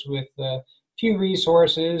business with few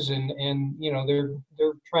resources and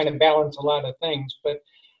they're trying to balance a lot of things. But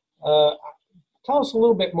tell us a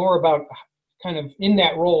little bit more about kind of in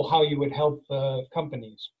that role, how you would help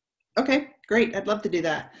companies. Okay, great. I'd love to do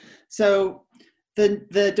that. So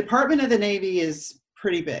the Department of the Navy is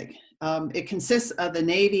pretty big. It consists of the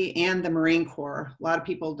Navy and the Marine Corps. A lot of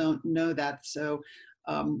people don't know that. So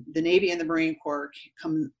The Navy and the Marine Corps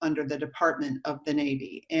come under the Department of the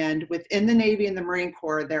Navy. And within the Navy and the Marine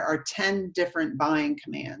Corps, there are 10 different buying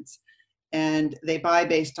commands, and they buy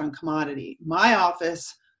based on commodity. My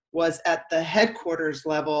office was at the headquarters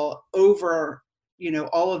level over,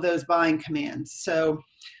 all of those buying commands. So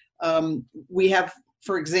we have,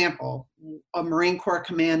 for example, a Marine Corps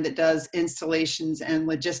command that does installations and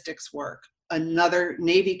logistics work, another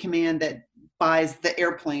Navy command that buys the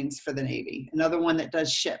airplanes for the Navy, another one that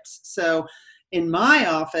does ships. So in my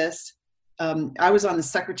office, I was on the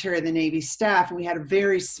Secretary of the Navy staff, and we had a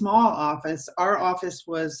very small office. Our office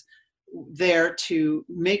was there to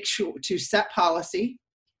make sure to set policy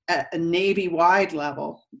at a Navy-wide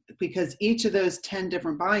level, because each of those 10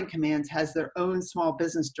 different buying commands has their own small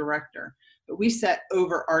business director. But we set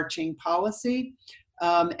overarching policy,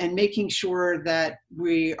 and making sure that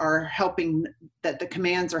we are helping, that the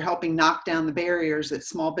commands are helping knock down the barriers that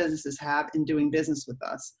small businesses have in doing business with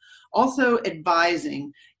us. Also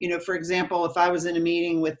advising, for example, if I was in a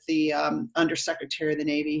meeting with the Undersecretary of the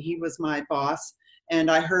Navy, he was my boss, and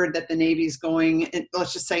I heard that the Navy's going,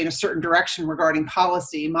 let's just say, in a certain direction regarding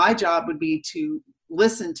policy, my job would be to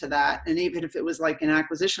listen to that, and even if it was like an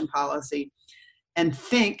acquisition policy, and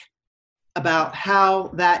think about how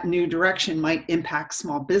that new direction might impact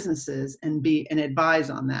small businesses and advise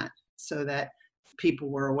on that so that people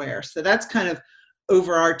were aware. So that's kind of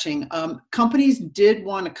overarching. Companies did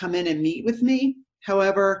want to come in and meet with me.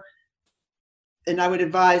 However, and I would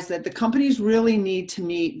advise that the companies really need to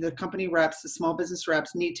meet, the company reps, the small business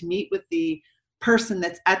reps need to meet with the person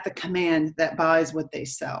that's at the command that buys what they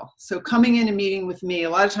sell. So coming in and meeting with me, a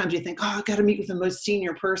lot of times you think, I've got to meet with the most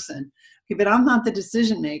senior person. Okay, but I'm not the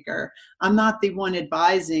decision maker. I'm not the one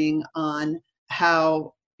advising on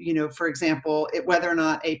how, for example, whether or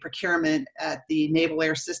not a procurement at the Naval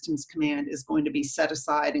Air Systems Command is going to be set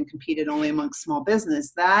aside and competed only amongst small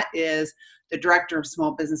business. That is the director of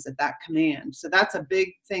small business at that command. So that's a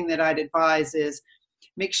big thing that I'd advise is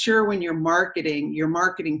make sure when you're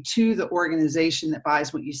marketing to the organization that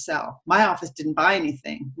buys what you sell. My office didn't buy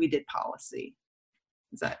anything. We did policy.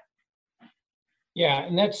 Is that? Yeah,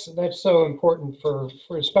 and that's so important for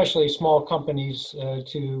especially small companies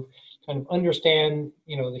to kind of understand,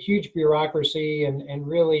 the huge bureaucracy and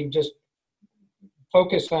really just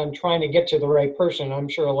focus on trying to get to the right person. I'm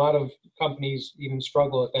sure a lot of companies even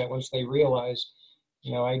struggle with that once they realize,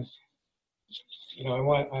 I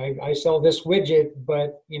sell this widget,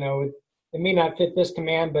 but it may not fit this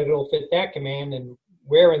command, but it'll fit that command. And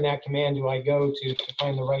where in that command do I go to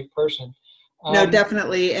find the right person? No,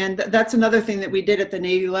 definitely. And that's another thing that we did at the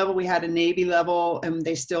Navy level. We had a Navy level, and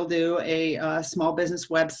they still do a small business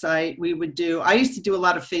website. I used to do a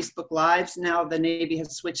lot of Facebook Lives. Now the Navy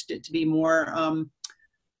has switched it to be more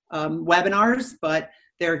webinars, but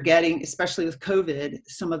they're getting, especially with COVID,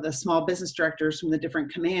 some of the small business directors from the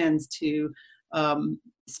different commands to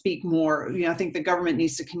speak more. I think the government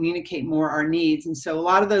needs to communicate more our needs. And so a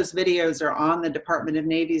lot of those videos are on the Department of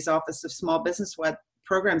Navy's Office of Small Business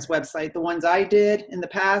Programs website, the ones I did in the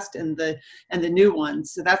past and the new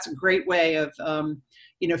ones. So that's a great way of,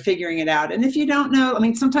 figuring it out. And if you don't know,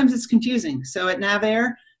 sometimes it's confusing. So at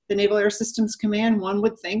NAVAIR, the Naval Air Systems Command, one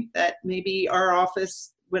would think that maybe our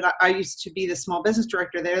office, when I used to be the small business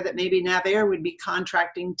director there, that maybe NAVAIR would be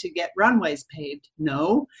contracting to get runways paved.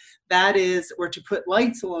 No, or to put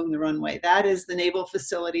lights along the runway. That is the Naval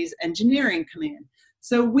Facilities Engineering Command.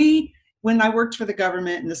 So when I worked for the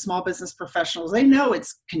government and the small business professionals, they know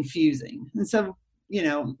it's confusing. And so,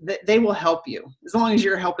 they will help you as long as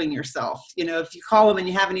you're helping yourself. If you call them and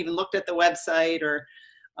you haven't even looked at the website, or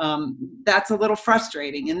that's a little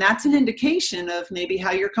frustrating. And that's an indication of maybe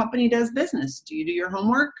how your company does business. Do you do your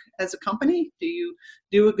homework as a company? Do you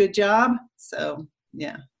do a good job? So,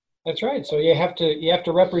 yeah. That's right. So you have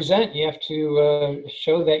to represent, you have to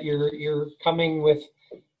show that you're coming with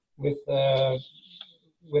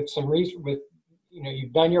some reason,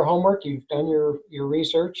 you've done your homework, you've done your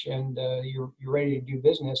research, and you're ready to do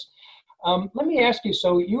business. Let me ask you,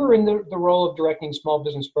 so you were in the role of directing small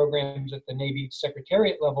business programs at the Navy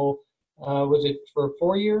Secretariat level. Was it for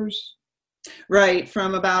 4 years? Right,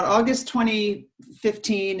 from about August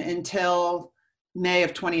 2015 until May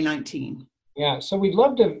of 2019. Yeah, so we'd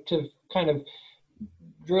love to kind of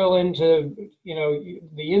drill into,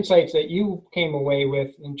 the insights that you came away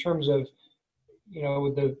with in terms of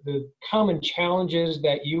the common challenges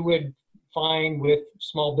that you would find with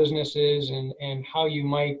small businesses and how you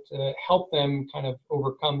might help them kind of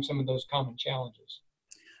overcome some of those common challenges.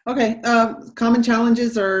 Okay, common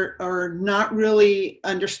challenges are not really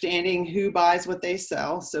understanding who buys what they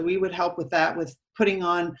sell. So we would help with that, with putting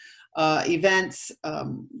on events,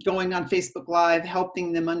 going on Facebook Live,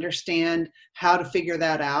 helping them understand how to figure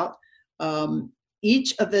that out.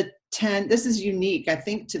 Each of the 10, this is unique, I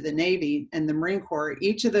think, to the Navy and the Marine Corps.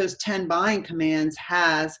 Each of those 10 buying commands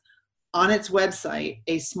has on its website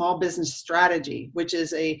a small business strategy, which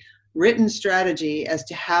is a written strategy as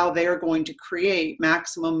to how they're going to create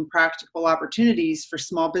maximum practical opportunities for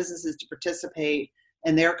small businesses to participate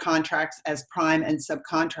in their contracts as prime and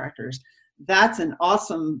subcontractors. That's an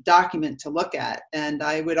awesome document to look at. And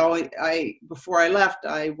before I left,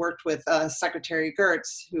 I worked with Secretary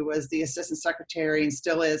Gertz, who was the Assistant Secretary and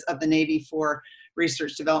still is of the Navy for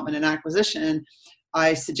Research, Development, and Acquisition.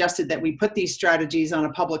 I suggested that we put these strategies on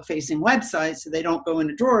a public-facing website so they don't go in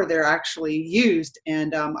a drawer, they're actually used.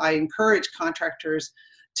 And I encourage contractors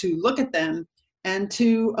to look at them and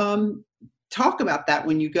to talk about that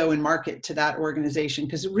when you go and market to that organization,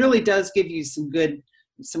 because it really does give you some good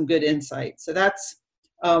insight. So that's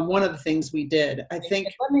one of the things we did, I think.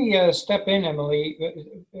 Let me step in, Emily,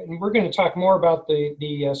 and we're going to talk more about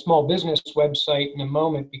the small business website in a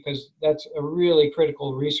moment, because that's a really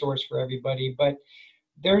critical resource for everybody. But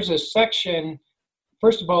there's a section,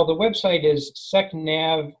 first of all, the website is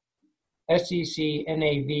secnav,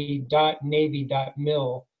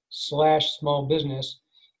 secnav.navy.mil/small business.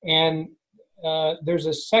 And there's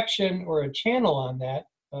a section or a channel on that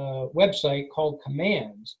website called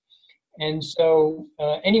commands. And so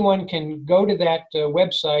anyone can go to that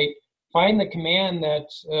website, find the command that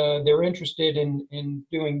they're interested in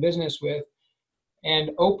doing business with,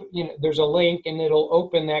 and there's a link, and it'll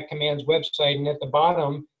open that command's website, and at the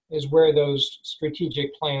bottom is where those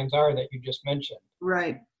strategic plans are that you just mentioned.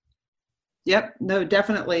 Right. Yep. No,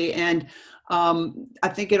 definitely. And I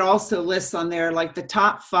think it also lists on there like the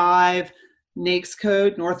top 5 NAICS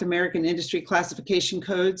code, North American Industry Classification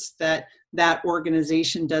codes, that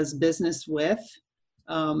organization does business with.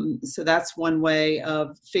 So that's one way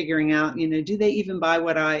of figuring out, do they even buy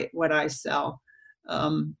what I sell?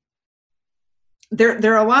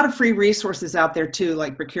 There are a lot of free resources out there too,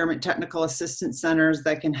 like procurement technical assistance centers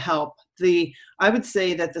that can help. I would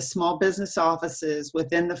say that the small business offices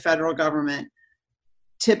within the federal government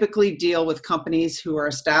typically deal with companies who are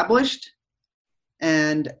established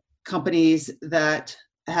and companies that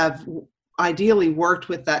have ideally worked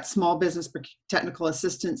with that small business technical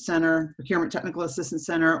assistance center, procurement technical assistance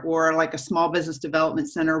center, or like a small business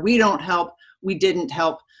development center. We didn't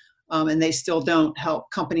help, and they still don't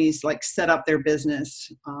help companies like set up their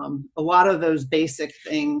business. A lot of those basic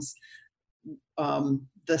things,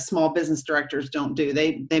 the small business directors don't do.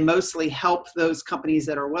 They mostly help those companies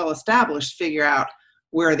that are well established figure out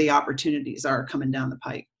where the opportunities are coming down the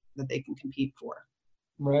pike that they can compete for.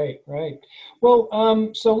 Right. Well,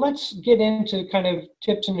 so let's get into kind of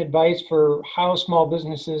tips and advice for how small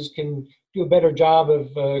businesses can do a better job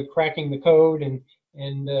of cracking the code and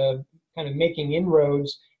kind of making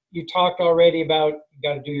inroads. You talked already about you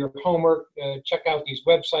got to do your homework, check out these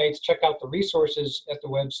websites, check out the resources at the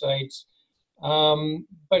websites.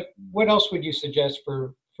 But what else would you suggest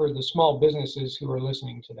for the small businesses who are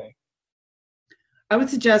listening today? I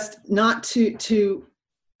would suggest not to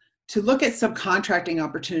look at subcontracting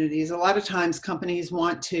opportunities. A lot of times companies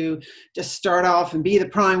want to just start off and be the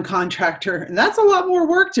prime contractor. And that's a lot more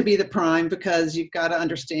work to be the prime, because you've got to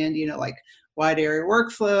understand, like wide area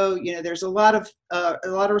workflow. There's a lot of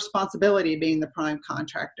responsibility being the prime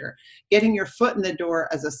contractor. Getting your foot in the door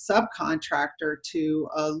as a subcontractor to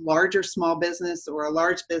a larger small business or a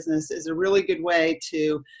large business is a really good way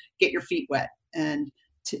to get your feet wet. And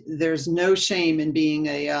there's no shame in being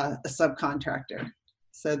a subcontractor.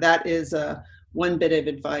 So that is one bit of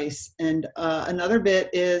advice. And another bit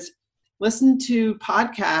is listen to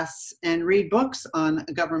podcasts and read books on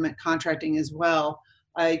government contracting as well.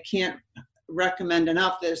 I can't recommend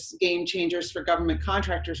enough this Game Changers for Government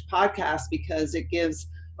Contractors podcast, because it gives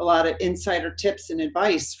a lot of insider tips and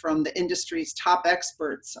advice from the industry's top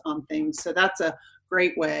experts on things. So that's a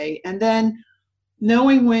great way. And then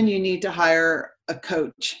knowing when you need to hire a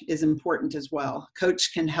coach is important as well.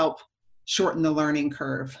 Coach can help shorten the learning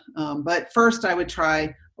curve. But first, I would try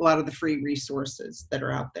a lot of the free resources that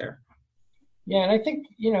are out there. Yeah, and I think,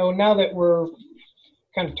 now that we're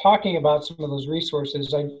kind of talking about some of those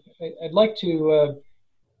resources, I'd like to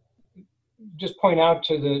just point out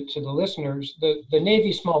to the listeners, the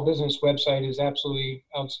Navy Small Business website is absolutely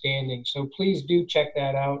outstanding. So please do check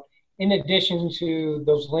that out. In addition to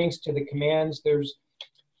those links to the commands,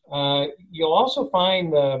 you'll also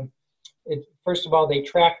find first of all, they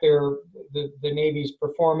track the Navy's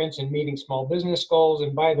performance in meeting small business goals.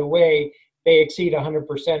 And by the way, they exceed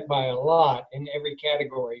 100% by a lot in every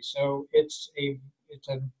category. So it's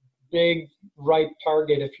a big, ripe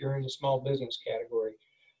target if you're in the small business category.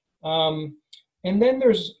 And then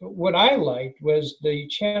there's what I liked was the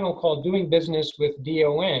channel called Doing Business with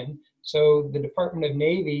DON. So the Department of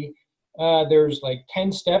Navy, there's like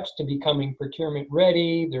 10 steps to becoming procurement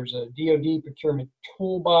ready. There's a DoD procurement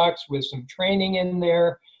toolbox with some training in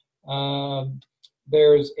there.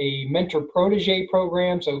 There's a mentor protege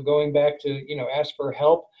program. So going back to, ask for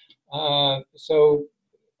help. So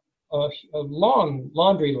a long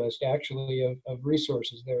laundry list actually of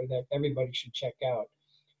resources there that everybody should check out.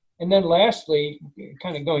 And then lastly,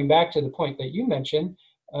 kind of going back to the point that you mentioned,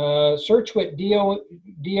 search what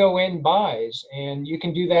DON buys. And you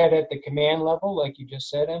can do that at the command level, like you just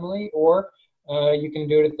said, Emily, or you can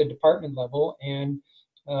do it at the department level. And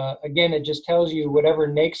again, it just tells you whatever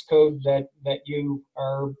NAICS code that you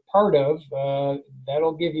are part of,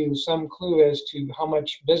 that'll give you some clue as to how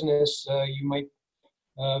much business you might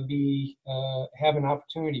have an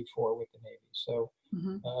opportunity for with the Navy. So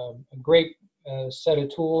a great set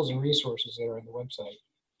of tools and resources that are on the website.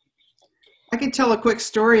 I could tell a quick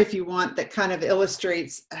story if you want that kind of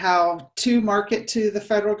illustrates how to market to the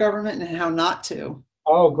federal government and how not to.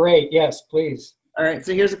 Oh, great. Yes, please. All right.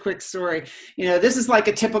 So here's a quick story. This is like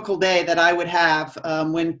a typical day that I would have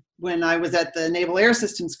when I was at the Naval Air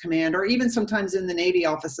Systems Command, or even sometimes in the Navy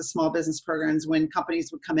Office of Small Business Programs when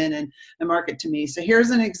companies would come in and market to me. So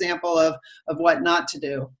here's an example of what not to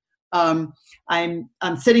do. I'm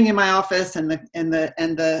sitting in my office, and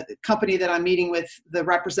the company that I'm meeting with, the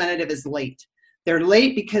representative is late. They're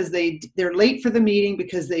late because they're late for the meeting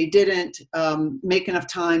because they didn't make enough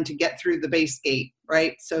time to get through the base gate,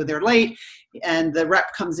 right? So they're late, and the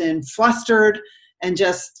rep comes in flustered and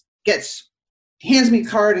just hands me a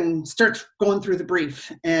card and starts going through the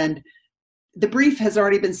brief. And the brief has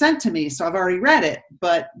already been sent to me, so I've already read it,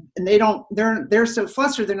 and they're so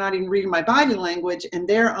flustered, they're not even reading my body language, and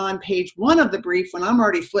they're on page 1 of the brief when I'm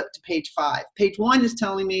already flipped to page 5. Page 1 is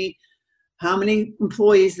telling me how many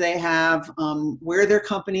employees they have, where their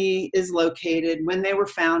company is located, when they were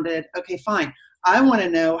founded. Okay, fine. I want to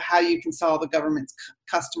know how you can solve a government's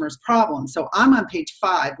customers' problem. So I'm on page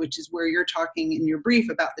 5, which is where you're talking in your brief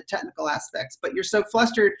about the technical aspects, but you're so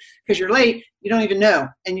flustered because you're late, you don't even know.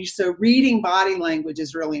 And so reading body language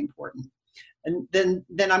is really important. And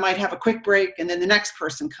then I might have a quick break, and then the next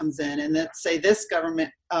person comes in, and let's say this government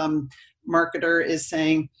marketer is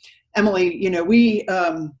saying, Emily,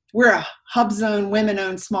 we're a hub zone,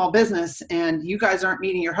 women-owned small business, and you guys aren't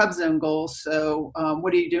meeting your hub zone goals. So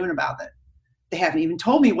what are you doing about it? They haven't even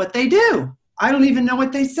told me what they do. I don't even know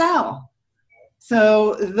what they sell.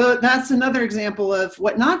 So that's another example of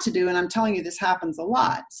what not to do. And I'm telling you, this happens a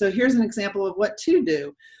lot. So here's an example of what to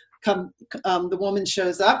do. The woman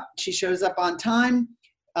shows up. She shows up on time.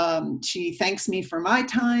 She thanks me for my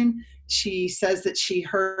time. She says that she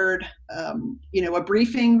heard, a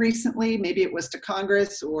briefing recently. Maybe it was to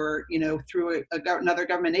Congress or, through another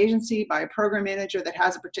government agency by a program manager that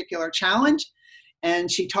has a particular challenge.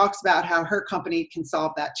 And she talks about how her company can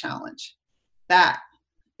solve that challenge. That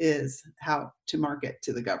is how to market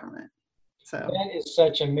to the government. So that is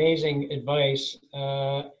such amazing advice.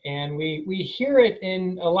 And we hear it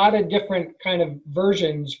in a lot of different kind of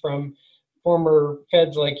versions from former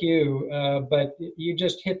feds like you, but you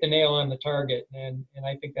just hit the nail on the target, and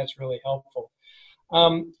I think that's really helpful.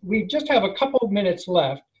 We just have a couple of minutes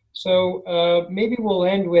left, so maybe we'll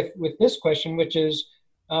end with this question, which is,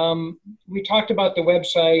 we talked about the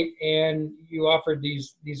website and you offered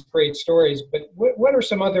these great stories, but what are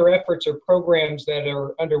some other efforts or programs that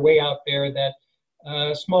are underway out there that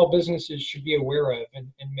small businesses should be aware of and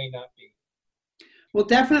may not be? Well,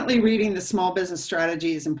 definitely reading the small business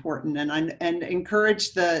strategy is important, and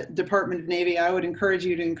encourage the Department of Navy. I would encourage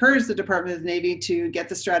you to encourage the Department of Navy to get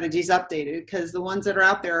the strategies updated, because the ones that are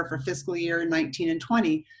out there are for fiscal year 19 and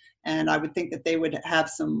 20. And I would think that they would have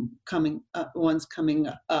some ones coming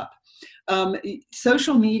up.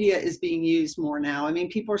 Social media is being used more now. I mean,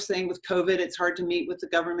 people are saying with COVID, it's hard to meet with the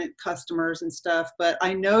government customers and stuff, but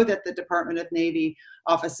I know that the Department of Navy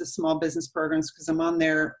Office of Small Business Programs, because I'm on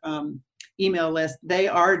their email list, they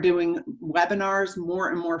are doing webinars more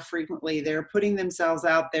and more frequently. They're putting themselves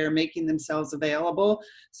out there, making themselves available.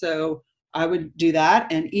 So I would do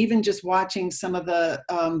that. And even just watching some of the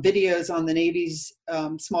videos on the Navy's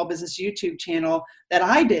small business YouTube channel that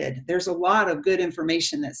I did, there's a lot of good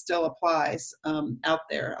information that still applies out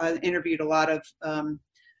there. I interviewed a lot of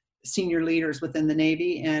senior leaders within the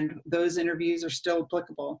Navy, and those interviews are still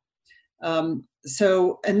applicable. And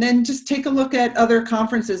then just take a look at other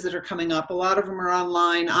conferences that are coming up. A lot of them are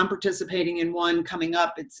online. I'm participating in one coming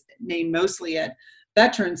up. It's named mostly at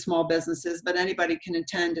veteran small businesses, but anybody can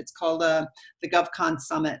attend. It's called the GovCon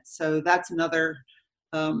Summit. So that's another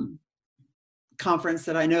conference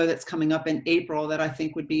that I know that's coming up in April that I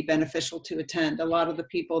think would be beneficial to attend. A lot of the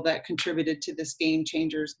people that contributed to this Game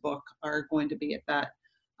Changers book are going to be at that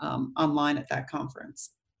online at that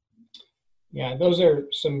conference. Yeah, those are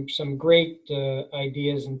some great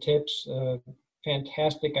ideas and tips.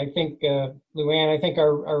 Fantastic. I think, Luann, I think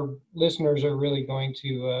our listeners are really going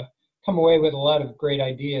to come away with a lot of great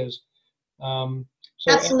ideas.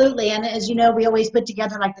 Absolutely. And as you know, we always put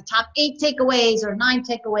together like the top 8 takeaways or 9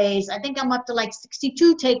 takeaways. I think I'm up to like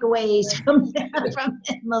 62 takeaways from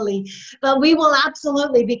Emily. But we will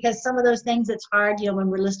absolutely, because some of those things, it's hard, when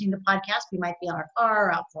we're listening to podcasts, we might be on our car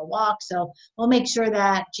or out for a walk. So we'll make sure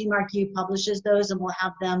that GMARQ publishes those, and we'll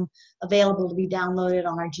have them available to be downloaded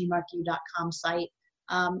on our gmarq.com site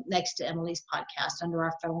next to Emily's podcast under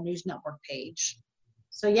our Federal News Network page.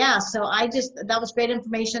 So yeah, that was great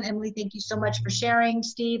information. Emily, thank you so much for sharing.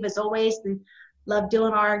 Steve, as always, we love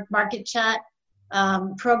doing our Market Chat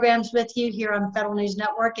programs with you here on Federal News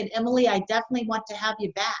Network. And Emily, I definitely want to have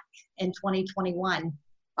you back in 2021.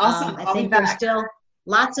 Awesome. I think there's still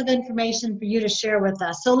lots of information for you to share with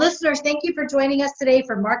us. So listeners, thank you for joining us today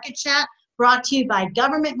for Market Chat, brought to you by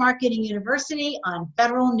Government Marketing University on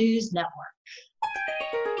Federal News Network.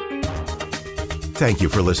 Thank you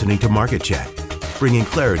for listening to Market Chat, bringing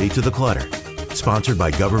clarity to the clutter. Sponsored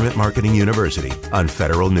by Government Marketing University on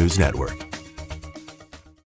Federal News Network.